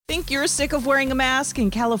think you're sick of wearing a mask?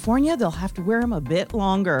 In California, they'll have to wear them a bit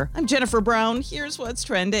longer. I'm Jennifer Brown. Here's what's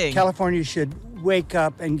trending. California should wake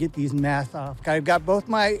up and get these masks off. I've got both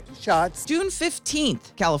my shots. June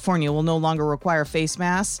 15th, California will no longer require face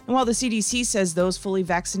masks. And while the CDC says those fully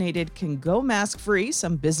vaccinated can go mask-free,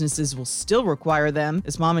 some businesses will still require them.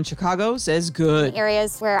 This mom in Chicago says good. In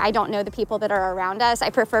areas where I don't know the people that are around us,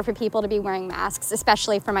 I prefer for people to be wearing masks,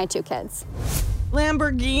 especially for my 2 kids.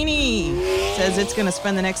 Lamborghini says it's going to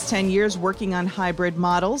spend the next 10 years working on hybrid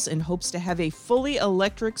models and hopes to have a fully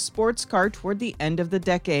electric sports car toward the end of the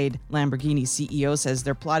decade. Lamborghini CEO says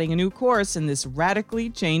they're plotting a new course in this radically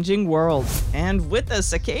changing world. And with the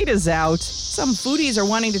cicadas out, some foodies are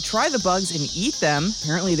wanting to try the bugs and eat them.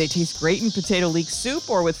 Apparently they taste great in potato leek soup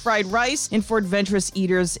or with fried rice. And for adventurous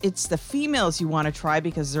eaters, it's the females you want to try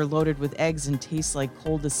because they're loaded with eggs and taste like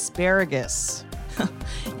cold asparagus.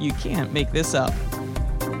 You can't make this up.